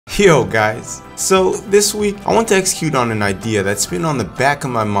Yo guys, so this week I want to execute on an idea that's been on the back of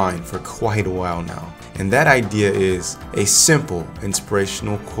my mind for quite a while now. And that idea is a simple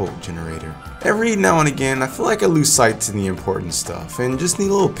inspirational quote generator. Every now and again I feel like I lose sight to the important stuff and just need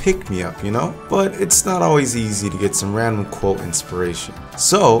a little pick-me-up, you know? But it's not always easy to get some random quote inspiration.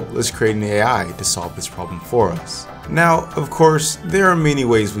 So let's create an AI to solve this problem for us. Now, of course, there are many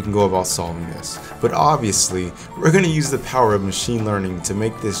ways we can go about solving this, but obviously, we're going to use the power of machine learning to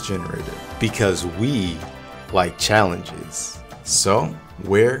make this generator, because we like challenges. So,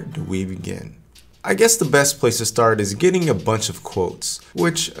 where do we begin? I guess the best place to start is getting a bunch of quotes,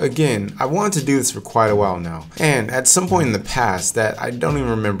 which again, I wanted to do this for quite a while now, and at some point in the past that I don't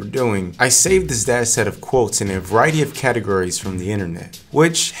even remember doing, I saved this data set of quotes in a variety of categories from the internet,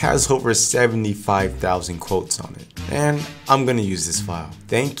 which has over 75,000 quotes on it, and I'm gonna use this file.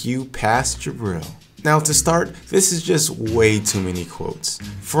 Thank you, past Jabril. Now to start, this is just way too many quotes.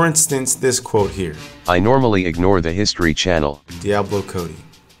 For instance, this quote here. I normally ignore the History Channel. Diablo Cody.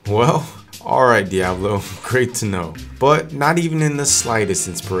 Well, alright Diablo, great to know, but not even in the slightest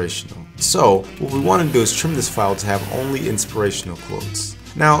inspirational. So what we want to do is trim this file to have only inspirational quotes.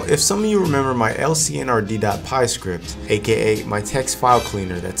 Now, if some of you remember my lcnrd.py script, aka my text file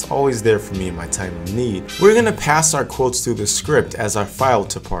cleaner that's always there for me in my time of need, we're going to pass our quotes through the script as our file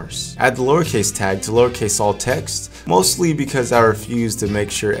to parse. Add the lowercase tag to lowercase all text, mostly because I refuse to make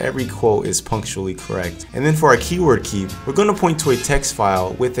sure every quote is punctually correct. And then for our keyword keep, we're going to point to a text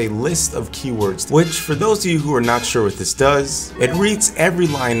file with a list of keywords, which for those of you who are not sure what this does, it reads every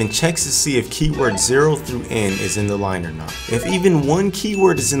line and checks to see if keyword 0 through N is in the line or not. If even one keyword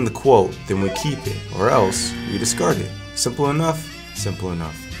is in the quote, then we keep it, or else we discard it. Simple enough? Simple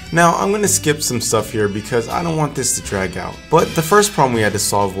enough. Now, I'm going to skip some stuff here because I don't want this to drag out. But the first problem we had to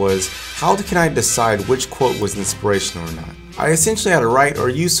solve was, how can I decide which quote was inspirational or not? I essentially had to write or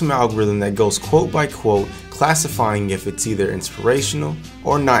use some algorithm that goes quote by quote, classifying if it's either inspirational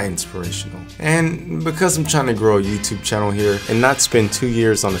or not inspirational. And because I'm trying to grow a YouTube channel here and not spend 2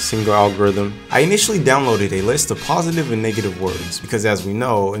 years on a single algorithm, I initially downloaded a list of positive and negative words because, as we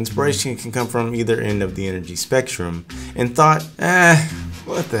know, inspiration can come from either end of the energy spectrum, and thought,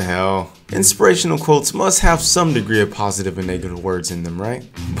 what the hell? Inspirational quotes must have some degree of positive and negative words in them, right?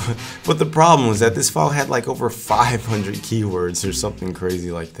 But the problem was that this file had like over 500 keywords or something crazy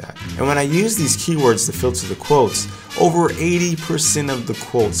like that. And when I used these keywords to filter the quotes, over 80% of the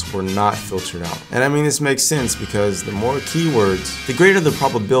quotes were not filtered out. And I mean, this makes sense because the more keywords, the greater the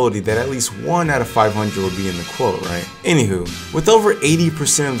probability that at least 1 out of 500 will be in the quote, right? Anywho, with over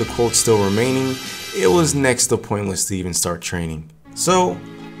 80% of the quotes still remaining, it was next to pointless to even start training. So,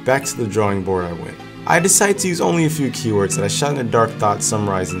 back to the drawing board I went. I decided to use only a few keywords that I shot in a dark thought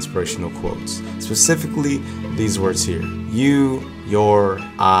summarize inspirational quotes. Specifically, these words here. You, your,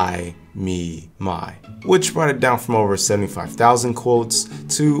 I, me, my. Which brought it down from over 75,000 quotes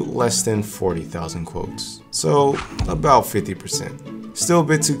to less than 40,000 quotes. So, about 50%. Still a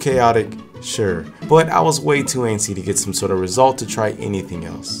bit too chaotic, sure, but I was way too antsy to get some sort of result to try anything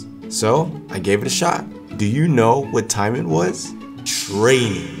else. So, I gave it a shot. Do you know what time it was?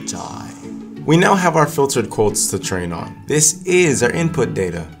 Training time. We now have our filtered quotes to train on. This is our input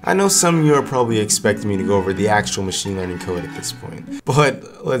data. I know some of you are probably expecting me to go over the actual machine learning code at this point,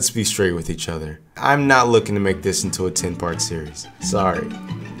 but let's be straight with each other. I'm not looking to make this into a 10-part series. Sorry.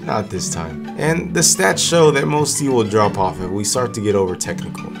 Not this time. And the stats show that most of you will drop off if we start to get over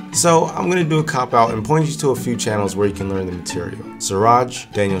technical. So I'm going to do a cop out and point you to a few channels where you can learn the material. Siraj,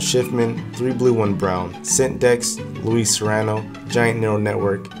 Daniel Schiffman, 3 Blue 1 Brown, Centdex, Luis Serrano, Giant Neural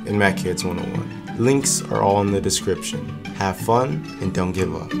Network, and MacKids 101. Links are all in the description. Have fun and don't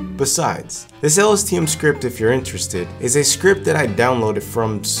give up. Besides, this LSTM script, if you're interested, is a script that I downloaded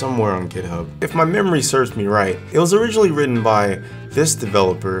from somewhere on GitHub. If my memory serves me right, it was originally written by this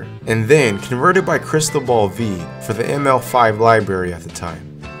developer and then converted by Crystal Ball V for the ML5 library at the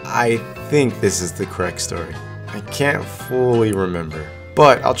time. I think this is the correct story. I can't fully remember,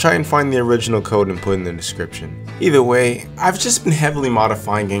 but I'll try and find the original code and put it in the description. Either way, I've just been heavily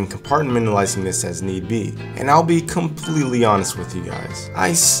modifying and compartmentalizing this as need be, and I'll be completely honest with you guys.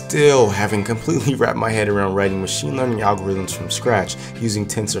 I still haven't completely wrapped my head around writing machine learning algorithms from scratch using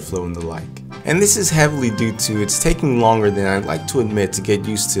TensorFlow and the like. And this is heavily due to it's taking longer than I'd like to admit to get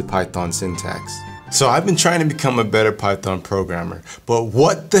used to Python syntax. So I've been trying to become a better Python programmer, but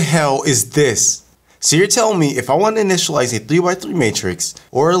what the hell is this? So you're telling me if I want to initialize a 3x3 matrix,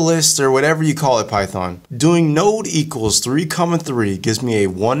 or a list, or whatever you call it Python, doing node equals 3, 3 gives me a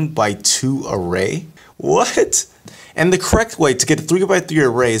 1x2 array? What? And the correct way to get a 3x3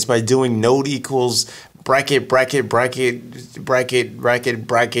 array is by doing node equals bracket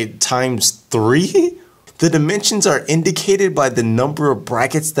times 3? The dimensions are indicated by the number of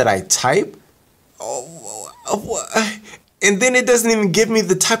brackets that I type? And then it doesn't even give me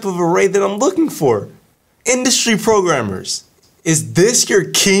the type of array that I'm looking for. Industry programmers, is this your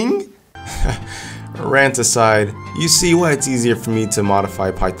king? Rant aside, you see why it's easier for me to modify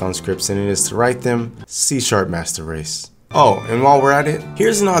Python scripts than it is to write them. C# master race. Oh, and while we're at it,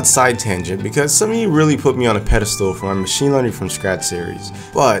 here's an odd side tangent because some of you really put me on a pedestal for my machine learning from scratch series.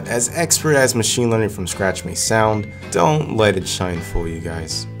 But as expert as machine learning from scratch may sound, don't let it shine for you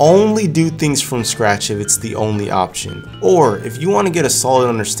guys. Only do things from scratch if it's the only option, or if you want to get a solid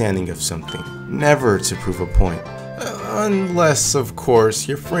understanding of something, never to prove a point. Unless, of course,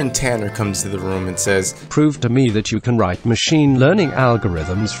 your friend Tanner comes to the room and says, "Prove to me that you can write machine learning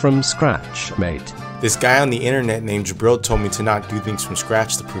algorithms from scratch, mate." This guy on the internet named Jabrils told me to not do things from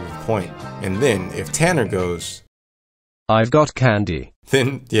scratch to prove a point. And then, if Tanner goes, "I've got candy,"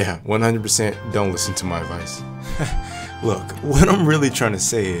 then yeah, 100% don't listen to my advice. Look, what I'm really trying to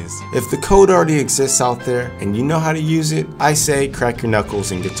say is, if the code already exists out there and you know how to use it, I say crack your knuckles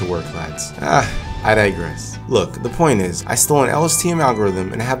and get to work, lads. I digress. Look, the point is, I stole an LSTM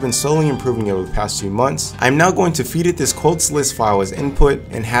algorithm and have been slowly improving it over the past few months. I'm now going to feed it this quotes list file as input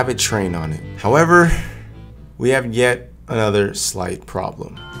and have it train on it. However, we have yet another slight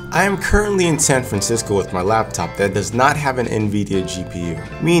problem. I am currently in San Francisco with my laptop that does not have an NVIDIA GPU,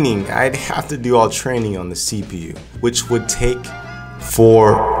 meaning I'd have to do all training on the CPU, which would take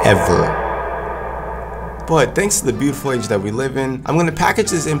forever. But thanks to the beautiful age that we live in, I'm going to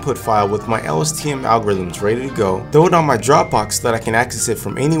package this input file with my LSTM algorithms ready to go, throw it on my Dropbox so that I can access it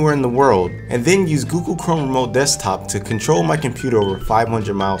from anywhere in the world, and then use Google Chrome Remote Desktop to control my computer over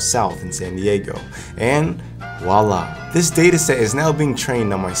 500 miles south in San Diego. And voila! This dataset is now being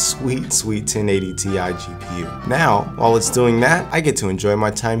trained on my sweet 1080 Ti GPU. Now, while it's doing that, I get to enjoy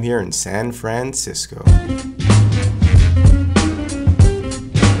my time here in San Francisco.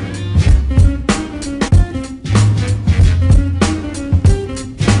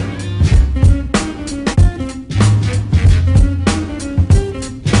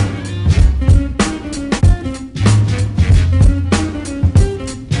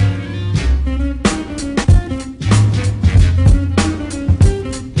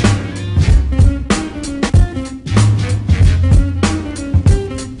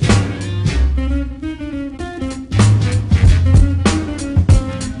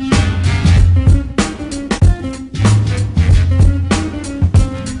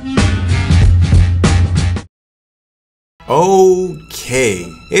 Okay,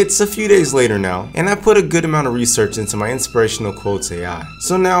 it's a few days later now, and I put a good amount of research into my Inspirational Quotes AI.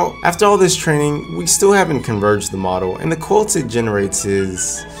 So now, after all this training, we still haven't converged the model, and the quotes it generates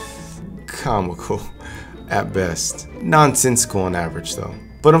is comical at best. Nonsensical on average though.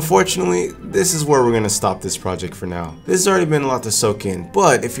 But unfortunately, this is where we're going to stop this project for now. This has already been a lot to soak in,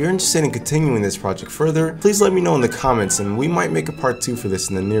 but if you're interested in continuing this project further, please let me know in the comments and we might make a part 2 for this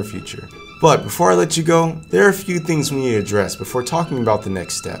in the near future. But before I let you go, there are a few things we need to address before talking about the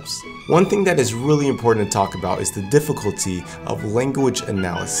next steps. One thing that is really important to talk about is the difficulty of language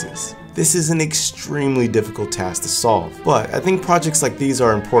analysis. This is an extremely difficult task to solve, but I think projects like these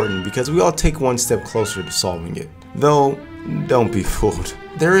are important because we all take one step closer to solving it. Though, don't be fooled.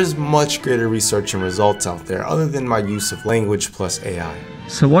 There is much greater research and results out there other than my use of language plus AI.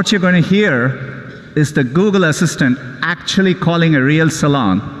 So what you're going to hear is the Google Assistant actually calling a real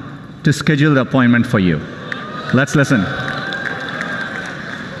salon to schedule the appointment for you. Let's listen. So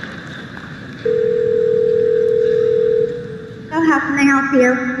how can I help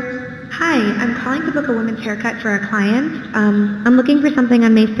you? Hi, I'm calling to book a women's haircut for a client. I'm looking for something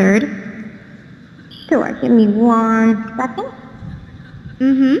on May 3rd. Sure, give me 1 second.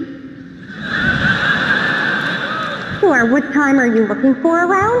 Sure, what time are you looking for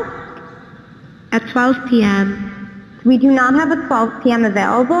around? At 12 p.m. We do not have a 12 p.m.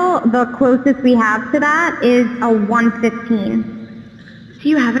 available. The closest we have to that is a 1:15. Do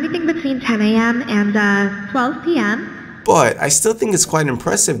you have anything between 10 a.m. and 12 p.m.? But I still think it's quite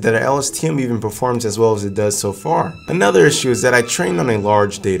impressive that our LSTM even performs as well as it does so far. Another issue is that I trained on a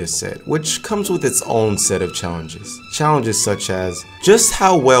large data set, which comes with its own set of challenges. Challenges such as, just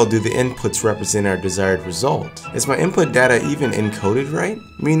how well do the inputs represent our desired result? Is my input data even encoded right?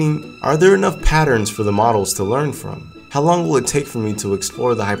 Meaning, are there enough patterns for the models to learn from? How long will it take for me to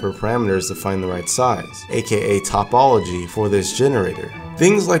explore the hyperparameters to find the right size, aka topology, for this generator?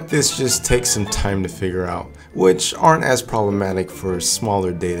 Things like this just take some time to figure out, which aren't as problematic for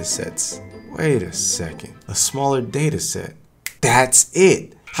smaller data sets. Wait a second, a smaller data set? That's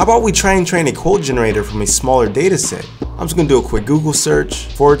it! How about we try and train a quote generator from a smaller data set? I'm just gonna do a quick Google search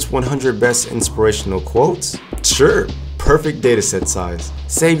for its 100 best inspirational quotes. Sure, perfect data set size.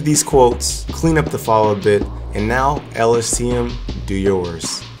 Save these quotes, clean up the file a bit, and now LSTM, do your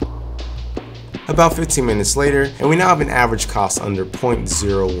worst. About 15 minutes later, and we now have an average cost under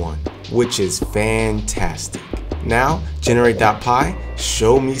 0.01, which is fantastic. Now, generate.py,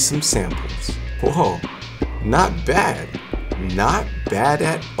 show me some samples. Whoa, not bad. Not bad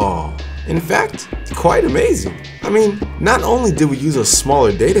at all. In fact, quite amazing. I mean, not only did we use a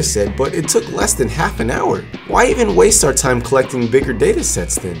smaller data set, but it took less than half an hour. Why even waste our time collecting bigger data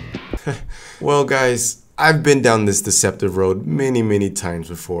sets then? Well guys, I've been down this deceptive road many times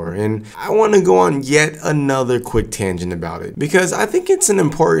before, and I want to go on yet another quick tangent about it because I think it's an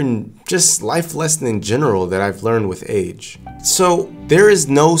important just life lesson in general that I've learned with age. So there is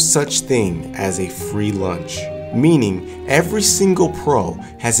no such thing as a free lunch, meaning every single pro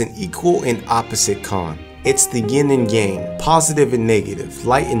has an equal and opposite con. It's the yin and yang, positive and negative,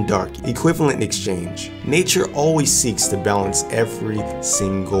 light and dark, equivalent exchange. Nature always seeks to balance every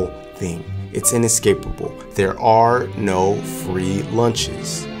single thing. It's inescapable. There are no free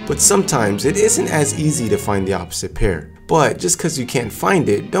lunches. But sometimes it isn't as easy to find the opposite pair. But just because you can't find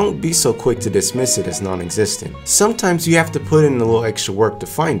it, don't be so quick to dismiss it as non-existent. Sometimes you have to put in a little extra work to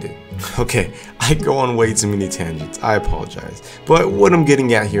find it. Okay, I go on way too many tangents, I apologize. But what I'm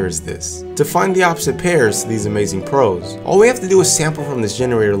getting at here is this. To find the opposite pairs to these amazing pros, all we have to do is sample from this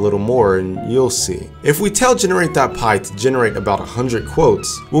generator a little more and you'll see. If we tell generate.py to generate about 100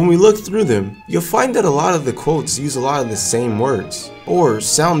 quotes, when we look through them, you'll find that a lot of the quotes use a lot of the same words, or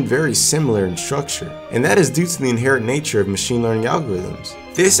sound very similar in structure. And that is due to the inherent nature of machine learning algorithms.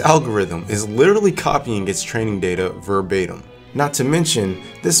 This algorithm is literally copying its training data verbatim. Not to mention,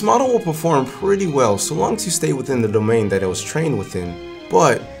 this model will perform pretty well so long as you stay within the domain that it was trained within.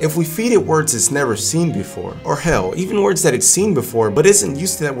 But if we feed it words it's never seen before, or hell, even words that it's seen before but isn't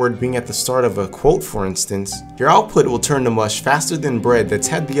used to that word being at the start of a quote for instance, your output will turn to mush faster than bread that's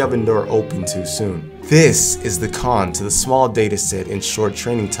had the oven door open too soon. This is the con to the small dataset and short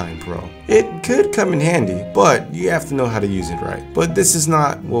training time pro. It could come in handy, but you have to know how to use it right. But this is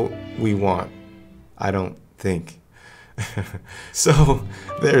not what we want, I don't think. So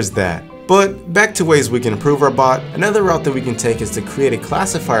there's that. But back to ways we can improve our bot. Another route that we can take is to create a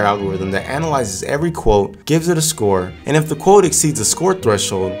classifier algorithm that analyzes every quote, gives it a score, and if the quote exceeds a score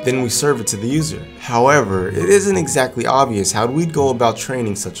threshold, then we serve it to the user. However, it isn't exactly obvious how we'd go about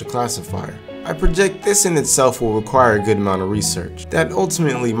training such a classifier. I project this in itself will require a good amount of research that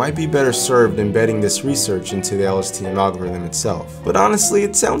ultimately might be better served embedding this research into the LSTM algorithm itself. But honestly,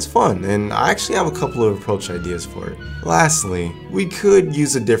 it sounds fun, and I actually have a couple of approach ideas for it. Lastly, we could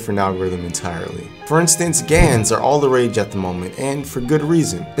use a different algorithm entirely. For instance, GANs are all the rage at the moment, and for good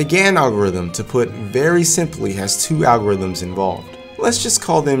reason. The GAN algorithm, to put very simply, has two algorithms involved. Let's just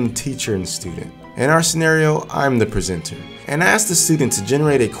call them teacher and student. In our scenario, I'm the presenter, and I ask the student to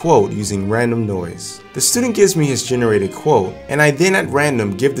generate a quote using random noise. The student gives me his generated quote, and I then at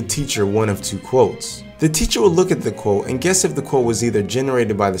random give the teacher one of two quotes. The teacher will look at the quote and guess if the quote was either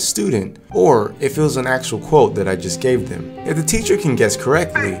generated by the student or if it was an actual quote that I just gave them. If the teacher can guess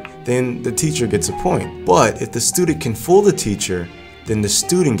correctly, then the teacher gets a point. But if the student can fool the teacher, then the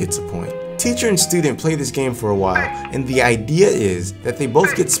student gets a point. Teacher and student play this game for a while, and the idea is that they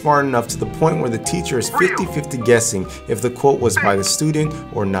both get smart enough to the point where the teacher is 50-50 guessing if the quote was by the student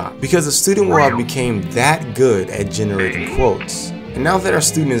or not, because the student will have become that good at generating quotes. And now that our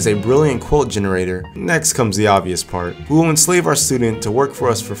student is a brilliant quote generator, next comes the obvious part. We will enslave our student to work for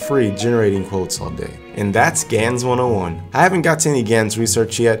us for free generating quotes all day. And that's GANs 101. I haven't got to any GANs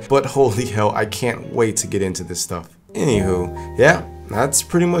research yet, but holy hell, I can't wait to get into this stuff. Anywho, yeah, that's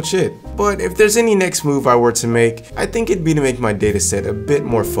pretty much it. But if there's any next move I were to make, I think it'd be to make my dataset a bit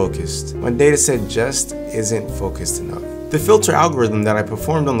more focused. My dataset just isn't focused enough. The filter algorithm that I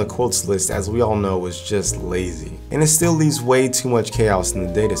performed on the quotes list, as we all know, was just lazy, and it still leaves way too much chaos in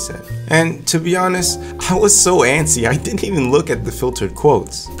the dataset. And to be honest, I was so antsy I didn't even look at the filtered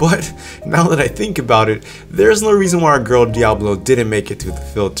quotes. But now that I think about it, there's no reason why our girl Diablo didn't make it to the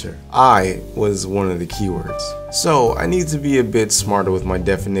filter. I was one of the keywords. So I need to be a bit smarter with my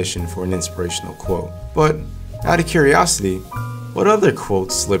definition for an inspirational quote. But out of curiosity, what other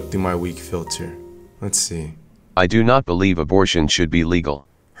quotes slipped through my weak filter? Let's see. I do not believe abortion should be legal.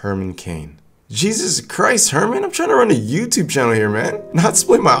 Herman Cain. Jesus Christ, Herman, I'm trying to run a YouTube channel here, man. Not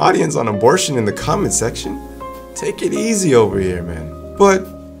split my audience on abortion in the comment section. Take it easy over here, man.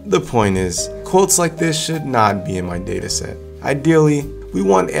 But the point is, quotes like this should not be in my dataset. Ideally, we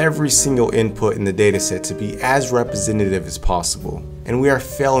want every single input in the dataset to be as representative as possible. and we are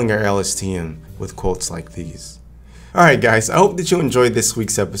failing our LSTM with quotes like these. Alright guys, I hope that you enjoyed this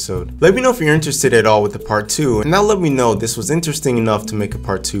week's episode. Let me know if you're interested at all with the part 2, and now let me know this was interesting enough to make a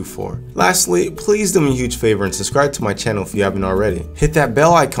part 2 for. Lastly, please do me a huge favor and subscribe to my channel if you haven't already. Hit that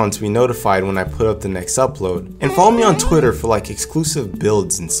bell icon to be notified when I put up the next upload, and follow me on Twitter for like exclusive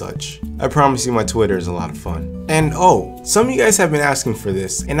builds and such. I promise you my Twitter is a lot of fun. And oh, some of you guys have been asking for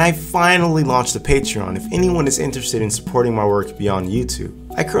this, and I finally launched a Patreon if anyone is interested in supporting my work beyond YouTube.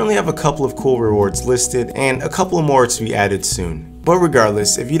 I currently have a couple of cool rewards listed and a couple more to be added soon. But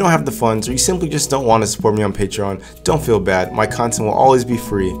regardless, if you don't have the funds or you simply just don't want to support me on Patreon, don't feel bad, my content will always be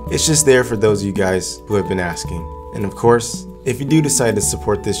free. It's just there for those of you guys who have been asking. And of course, if you do decide to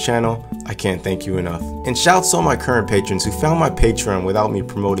support this channel, I can't thank you enough. And shouts to all my current patrons who found my Patreon without me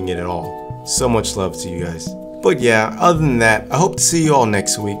promoting it at all. So much love to you guys. But yeah, other than that, I hope to see you all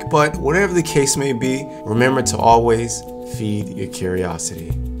next week. But whatever the case may be, remember to always feed your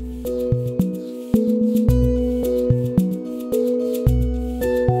curiosity.